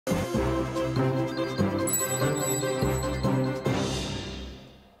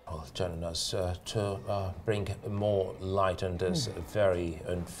joining us to bring more light on this very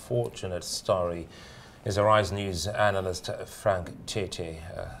unfortunate story is Arise News analyst Frank Tietie.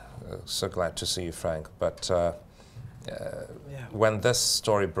 So glad to see you, Frank. But when this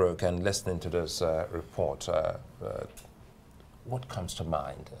story broke and listening to this report, what comes to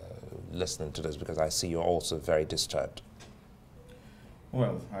mind listening to this? Because I see you're also very disturbed.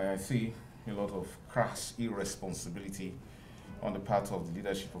 Well, I see a lot of crass irresponsibility on the part of the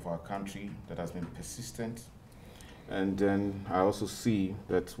leadership of our country that has been persistent. And then I also see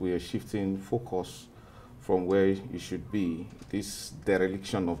that we are shifting focus from where it should be, this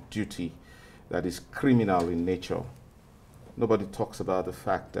dereliction of duty that is criminal in nature. Nobody talks about the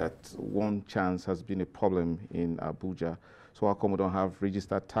fact that one chance has been a problem in Abuja. So how come we don't have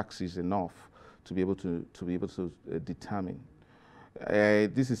registered taxis enough to be able to determine?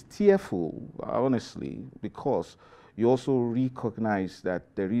 This is tearful, honestly, because you also recognize that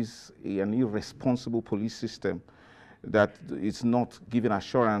there is an irresponsible police system that is not giving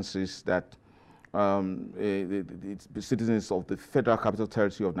assurances that the citizens of the Federal Capital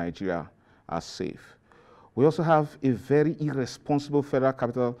Territory of Nigeria are safe. We also have a very irresponsible Federal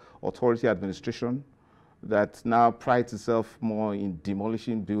Capital Authority administration that now prides itself more in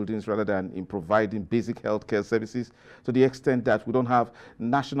demolishing buildings rather than in providing basic healthcare services, to the extent that we don't have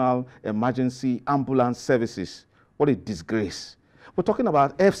national emergency ambulance services. What a disgrace. We're talking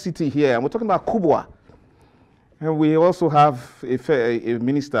about FCT here, and we're talking about Kubwa. And we also have a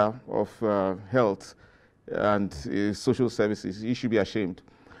minister of health and social services. He should be ashamed.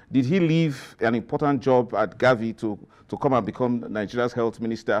 Did he leave an important job at Gavi to come and become Nigeria's health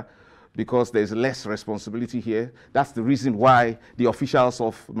minister because there's less responsibility here? That's the reason why the officials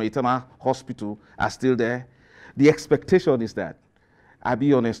of Maitama Hospital are still there. The expectation is that, I'll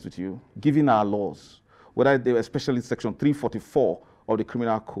be honest with you, given our laws, whether they were especially Section 344 of the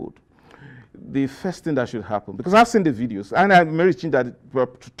Criminal Code, the first thing that should happen, because I've seen the videos, and I'm mentioning that we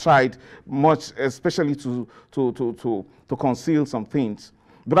tried much, especially to conceal some things.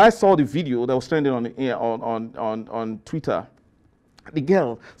 But I saw the video that was trending on Twitter. The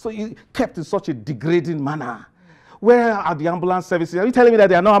girl, so you kept in such a degrading manner. Where are the ambulance services? Are you telling me that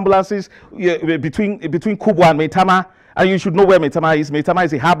there are no ambulances between Kubwa and Maitama? And you should know where Maitama is. Maitama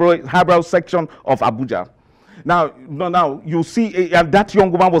is a harbor section of Abuja. Now you see that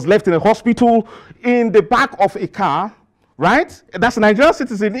young woman was left in a hospital in the back of a car, right? That's a Nigerian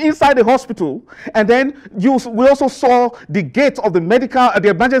citizen inside the hospital. And then we also saw the gate of the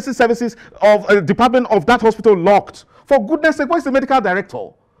emergency services of the department of that hospital locked. For goodness sake, where's the medical director?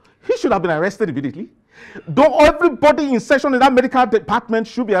 He should have been arrested immediately. Though everybody in session in that medical department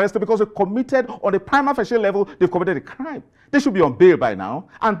should be arrested because they committed, on a prima facie level, they've committed a crime. They should be on bail by now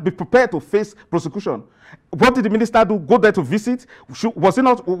and be prepared to face prosecution. What did the minister do? Go there to visit? Was he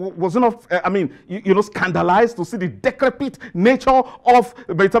not scandalized to see the decrepit nature of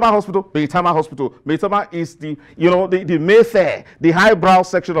Maitama Hospital? Maitama is the Mayfair, the highbrow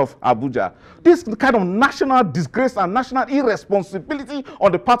section of Abuja. This kind of national disgrace and national irresponsibility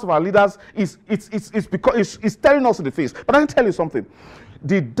on the part of our leaders is staring us in the face. But I can tell you something.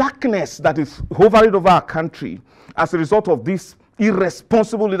 The darkness that is hovering over our country as a result of this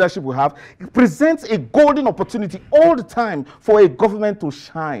irresponsible leadership we have, it presents a golden opportunity all the time for a government to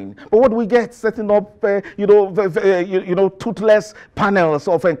shine. But what do we get? Setting up, toothless panels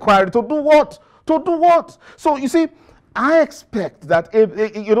of inquiry to do what? To do what? So you see, I expect that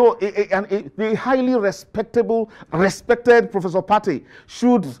the highly respected Professor Pate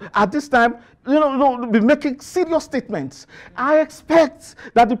should, at this time, be making serious statements. I expect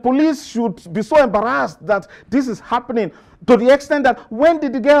that the police should be so embarrassed that this is happening, to the extent that when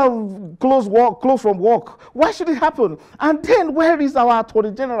did the girl close from work? Why should it happen? And then where is our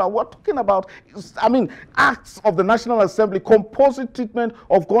Attorney General? We're talking about, acts of the National Assembly, composite treatment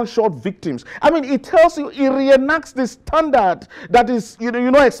of gunshot victims. It tells you, it reenacts the standard that is,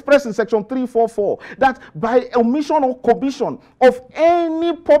 expressed in Section 344, that by omission or commission of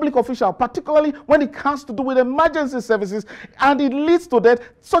any public official, particularly when it has to do with emergency services, and it leads to death,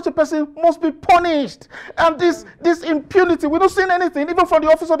 such a person must be punished. And this impunity, we don't see anything, even from the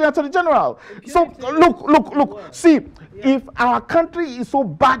office of the Attorney General. So look, see, if our country is so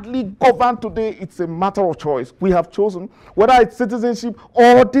badly governed today, it's a matter of choice. We have chosen, whether it's citizenship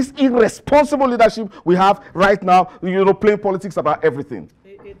or this irresponsible leadership we have right now, playing politics about everything.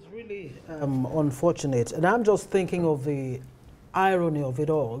 It's really unfortunate. And I'm just thinking of the irony of it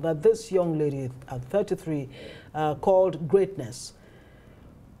all, that this young lady at 33 called greatness.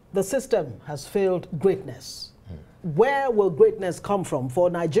 The system has failed greatness. Where will greatness come from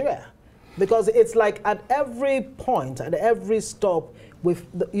for Nigeria? Because it's like at every point, at every stop, we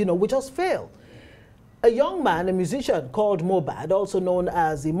just fail. A young man, a musician called Mobad, also known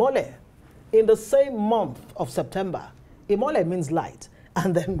as Imole, in the same month of September, Imole means light,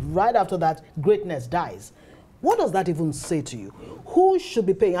 and then right after that, greatness dies. What does that even say to you? Who should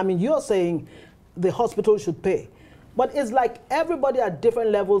be paying? I mean, you're saying the hospital should pay, but it's like everybody at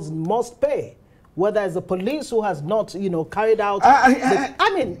different levels must pay. Whether it's the police who has not, carried out.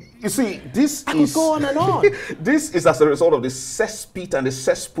 I mean, you see, this I is could go on and on. This is as a result of the cesspit and the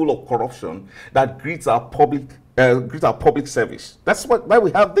cesspool of corruption that greets our public service. That's why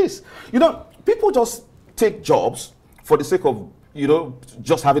we have this. People just take jobs for the sake of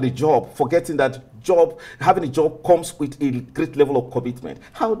just having a job, forgetting that having a job comes with a great level of commitment.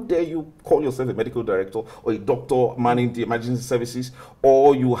 How dare you call yourself a medical director or a doctor manning the emergency services,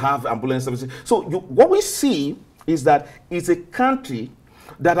 or you have ambulance services? So what we see is that it's a country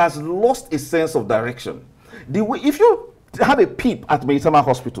that has lost a sense of direction. If you have a peep at Maitama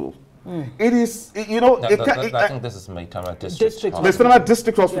Hospital, it is, I think this is Maitama District Hospital. Maitama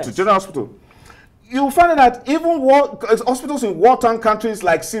District Hospital, yes. General Hospital. You'll find that even hospitals in war-torn countries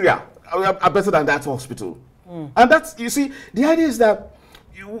like Syria are better than that hospital. And that's, you see, the idea is that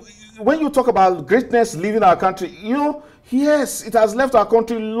when you talk about greatness leaving our country, yes, it has left our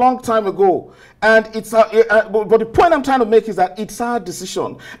country a long time ago. And but the point I'm trying to make is that it's our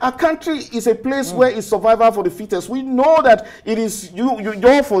decision. Our country is a place where it's survival for the fittest. We know that it is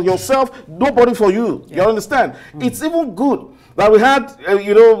you're for yourself, nobody for you. Yeah. You understand? It's even good that we had,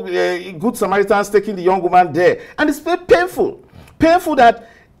 good Samaritans taking the young woman there. And it's very painful. Painful that,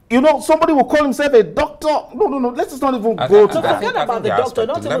 somebody will call himself a doctor. No. Let's just not even go to that. Forget about the doctor,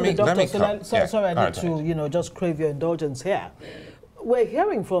 not even the doctor. Sorry, I need to, just crave your indulgence here. We're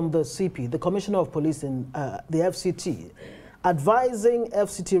hearing from the CP, the Commissioner of Police in the FCT, advising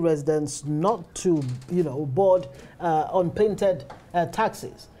FCT residents not to, board unpainted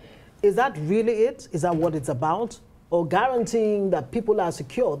taxis. Is that really it? Is that what it's about? Or guaranteeing that people are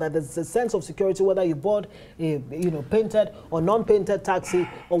secure, that there's a sense of security whether you board a painted or non-painted taxi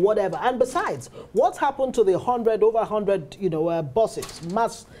or whatever. And besides, what's happened to the over 100 buses,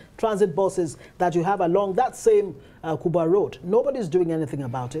 mass transit buses that you have along that same Kuba Road? Nobody's doing anything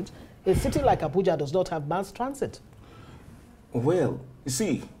about it. A city like Abuja does not have mass transit. Well, you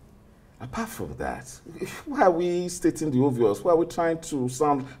see, apart from that, why are we stating the obvious? Why are we trying to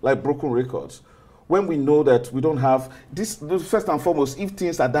sound like broken records? When we know that we don't have this, first and foremost, if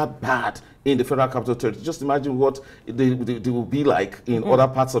things are that bad in the Federal Capital Territory, just imagine what they will be like in other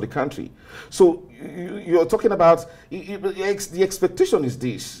parts of the country. So you're talking about, the expectation is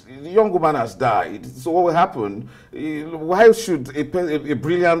this: the young woman has died. So what will happen? Why should a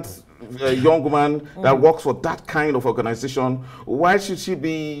brilliant young woman that works for that kind of organization, why should she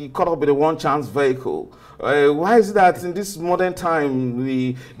be caught up with a one-chance vehicle? Why is it that in this modern time,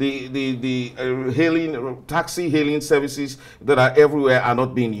 the taxi hailing services that are everywhere are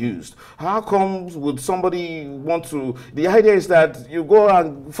not being used? How come would somebody want to? The idea is that you go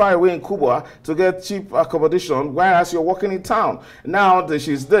and far away in Cuba to get cheap accommodation, whereas you're working in town. Now that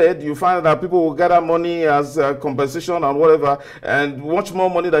she's dead, you find that people will gather money as compensation and whatever, and much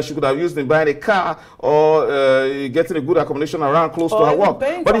more money that she could have used in buying a car or getting a good accommodation around close to her work.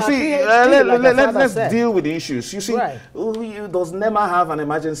 But you see, let's deal with the issues. You see, does NEMA have an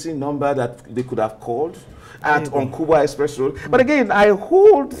emergency number that they could have called on Cuba Express Road? But again, I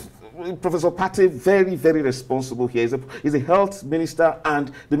hold Professor Pate very, very responsible here. He's a health minister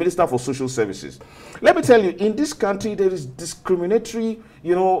and the Minister for Social Services. Let me tell you, in this country, there is discriminatory,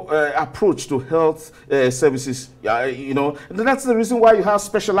 approach to health services. And that's the reason why you have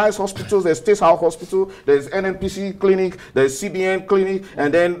specialized hospitals. There's State Health Hospital, there's NNPC clinic, there's CBN clinic,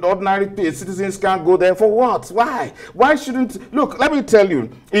 and then ordinary citizens can't go there for what? Why? Why shouldn't? Look, let me tell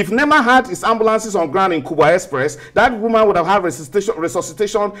you, if NEMA had its ambulances on ground in Cuba Express, that woman would have had resuscitation,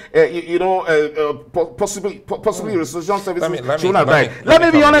 possibly resuscitation services. She wouldn't have died. Let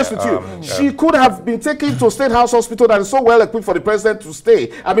me be honest with you. She could have been taken to a State House Hospital that is so well equipped for the president to stay.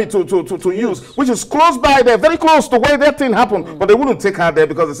 To use, which is close by there, very close to where that thing happened. But they wouldn't take her there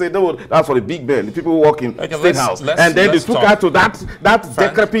because they say, no, that's for the big men, the people who work in State House. And then they took her to that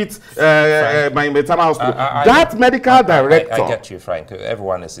decrepit Maitama Hospital. That medical director. I get you, Frank.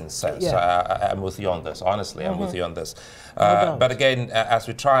 Everyone is incensed. I'm with you on this. Honestly, I'm with you on this. But again, as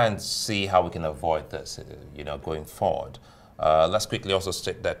we try and see how we can avoid this, going forward, let's quickly also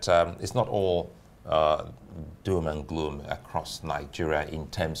state that it's not all doom and gloom across Nigeria in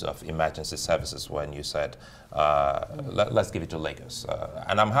terms of emergency services when you said, let's give it to Lagos.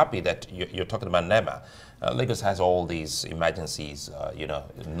 And I'm happy that you're talking about NEMA. Lagos has all these emergencies, you know,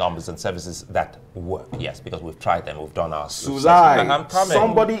 numbers and services that work, yes, because we've tried them, we've done our...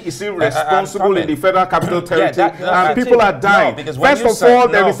 Somebody is irresponsible in the Federal Capital Territory, and people are dying. No, first of all,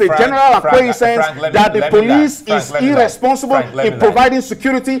 there is a general acquiescence that the police is irresponsible in providing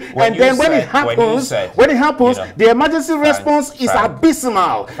security, and then when it happens, the emergency response is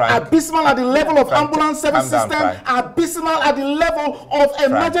abysmal. Abysmal at the level of ambulance service system, abysmal at the level of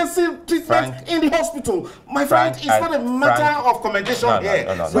emergency treatment in the hospital. My friend, it's not a matter of commendation here.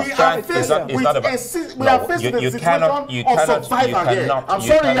 We are faced with a situation of survival here.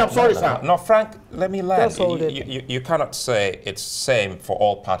 I'm sorry, sir. No, Frank, let me land. You cannot say it's same for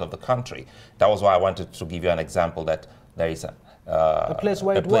all part of the country. That was why I wanted to give you an example that there is a place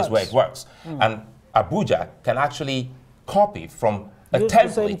where it works. And Abuja can actually copy from a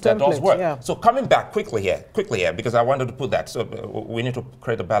template that does work. Yeah. So coming back quickly here, because I wanted to put that. So we need to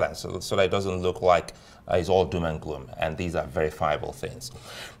create a balance so that it doesn't look like it's all doom and gloom. And these are verifiable things.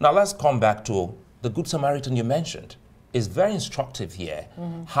 Now let's come back to the Good Samaritan you mentioned. It's very instructive here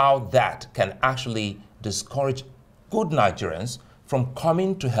how that can actually discourage good Nigerians from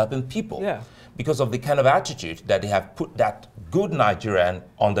coming to helping people. Yeah. Because of the kind of attitude that they have put that good Nigerian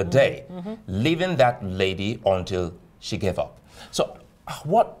on the day, leaving that lady until she gave up. So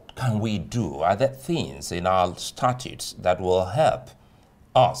what can we do? Are there things in our statutes that will help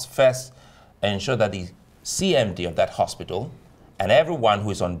us first ensure that the CMD of that hospital and everyone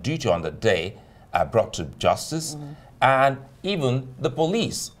who is on duty on the day are brought to justice, and even the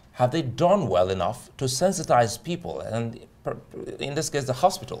police? Have they done well enough to sensitize people, and in this case the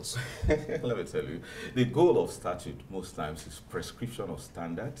hospitals? Let me tell you, the goal of statute most times is prescription of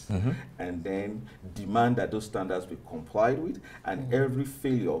standards, and then demand that those standards be complied with, and every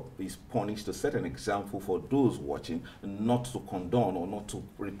failure is punished to set an example for those watching not to condone or not to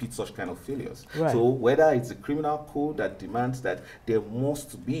repeat such kind of failures. Right. So whether it's a criminal code that demands that there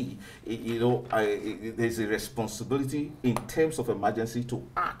must be, you know, there's a responsibility in terms of emergency to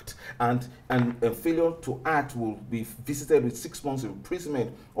act, and failure to act will be visited with 6 months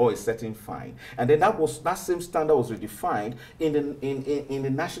imprisonment or a certain fine. And then that same standard was redefined in the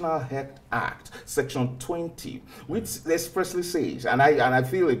National Health Act, Section 20, which expressly says, and I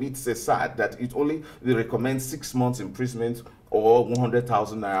feel a bit sad that it only recommends 6 months imprisonment or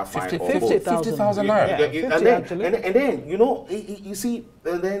 100,000 naira fine. 50,000 naira. And then, you know, you see,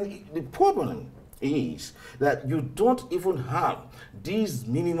 and then the problem is that you don't even have these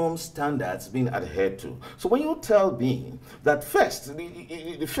minimum standards being adhered to. So when you tell me that first,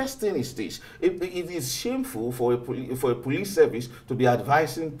 the first thing is this: it is shameful for a police service to be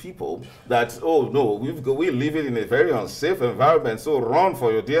advising people that, oh no, we're living in a very unsafe environment, so run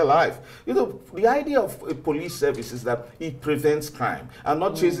for your dear life. You know, the idea of a police service is that it prevents crime and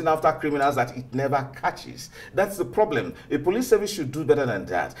not chasing after criminals that it never catches. That's the problem. A police service should do better than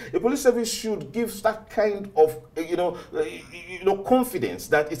that. A police service should give that kind of confidence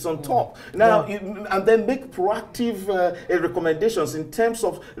that it's on top now, and then make proactive recommendations in terms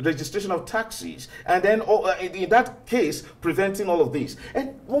of registration of taxis, and then in that case preventing all of this.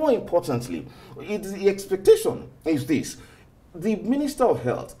 And more importantly, the expectation is this: the Minister of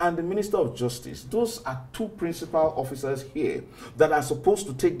Health and the Minister of Justice, those are two principal officers here that are supposed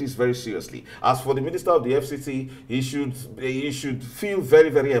to take this very seriously. As for the Minister of the FCT, he should feel very,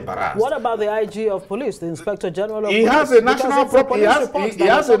 very embarrassed. What about the IG of Police, the Inspector General of Police? He has a national problem. He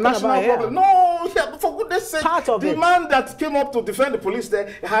has a national problem. No, for goodness sake, the man that came up to defend the police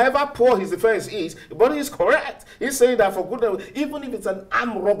there, however poor his defense is, but he's correct. He's saying that for goodness, even if it's an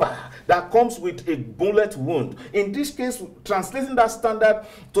armed robber that comes with a bullet wound, in this case, translating that standard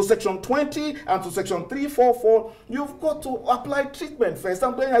to Section 20 and to Section 344, you've got to apply treatment first.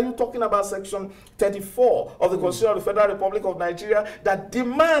 And then are you talking about Section 34 of the Constitution of the Federal Republic of Nigeria that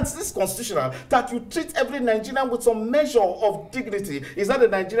demands, this constitutional, that you treat every Nigerian with some measure of dignity? Is that a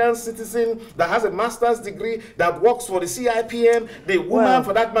Nigerian citizen that has a master's degree that works for the CIPM, the woman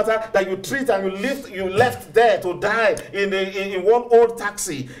for that matter, that you treat and you left there to die in one old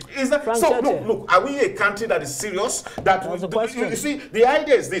taxi? Is that so? Look, are we a country that is serious? That you see, the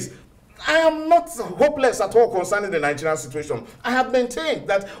idea is this: I am not hopeless at all concerning the Nigerian situation. I have maintained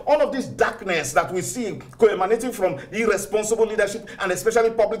that all of this darkness that we see emanating from irresponsible leadership, and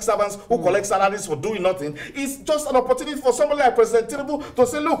especially public servants who collect salaries for doing nothing, is just an opportunity for somebody like President Tinubu to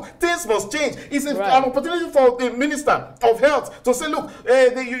say, look, things must change. It's an opportunity for the Minister of Health to say, look,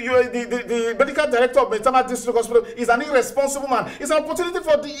 the medical director of Maitama District Hospital is an irresponsible man. It's an opportunity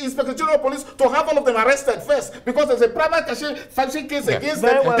for the Inspector General of Police to have all of them arrested first, because there's a private case against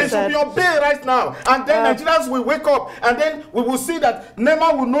them. They should be on bail right now, and then Nigerians will wake up, and then we will see that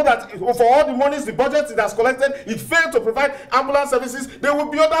NEMA will know that for all the monies, the budget it has collected, it failed to provide ambulance services. There will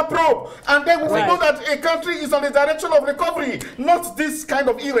be other probe, and then we will know that a country is on the direction of recovery, not this kind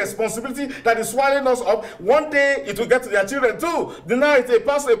of irresponsibility that is swallowing us up. One day it will get to their children too. The night a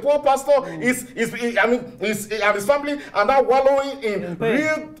poor pastor and his family are now wallowing in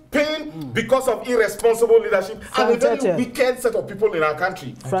real pain because of irresponsible leadership and a very wicked set of people in our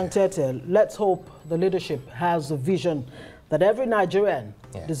country. Frank Tietie, let's hope the leadership has a vision that every Nigerian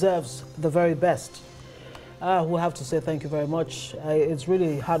deserves the very best. We have to say thank you very much. It's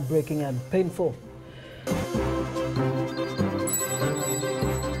really heartbreaking and painful